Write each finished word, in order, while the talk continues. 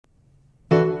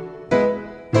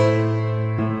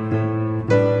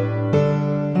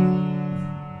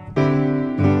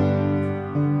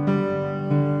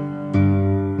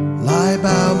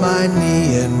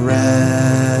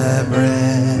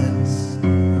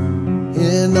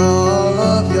in all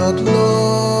of your glory.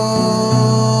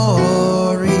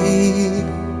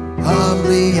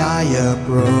 Humbly I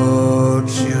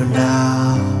approach you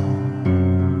now,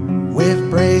 with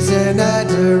praise and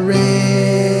adoration.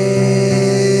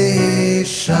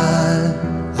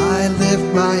 I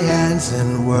lift my hands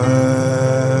in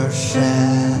worship,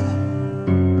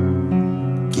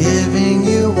 giving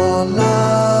you all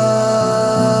honor.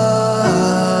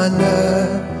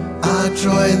 I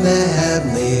join the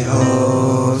heavenly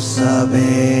hosts of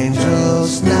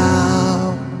angels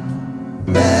now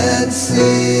and sing,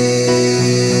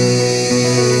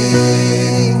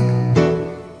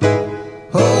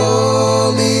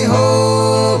 holy,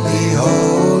 holy,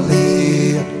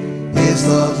 holy is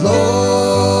the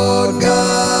Lord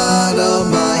God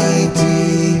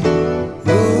Almighty,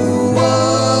 who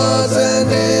was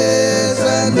and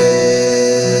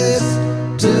is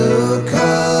to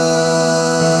come.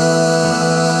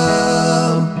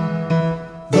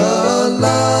 The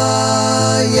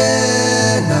Lion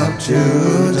of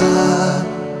Judah,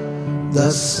 the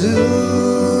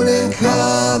soon and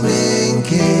coming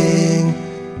King,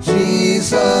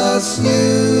 Jesus,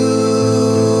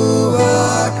 you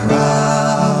are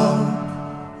crowned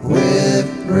with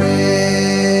praise.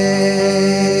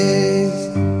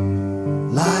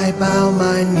 I bow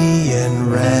my knee in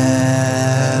reverence,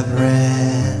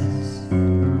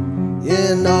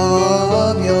 in all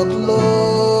of your glory.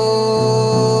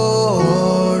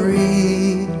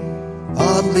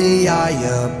 Humbly I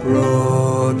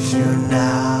approach you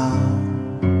now,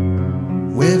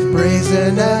 with praise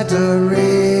and adoration.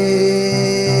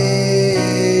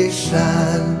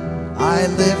 I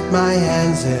lift my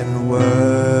hands in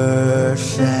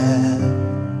worship,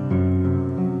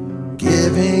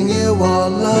 giving you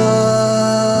all honor.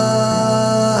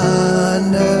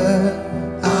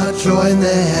 I join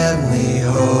the heavenly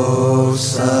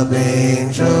hosts of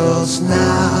angels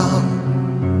now.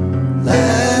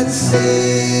 Let's sing,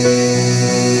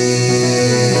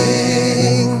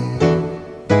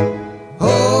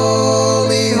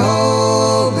 holy,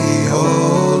 holy,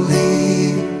 holy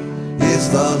is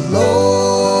the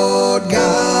Lord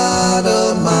God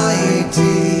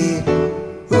Almighty,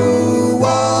 who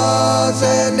was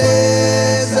and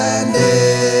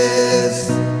is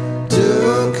to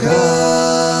come.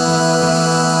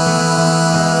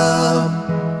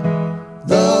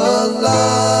 The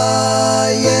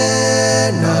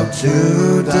Lion of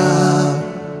Judah,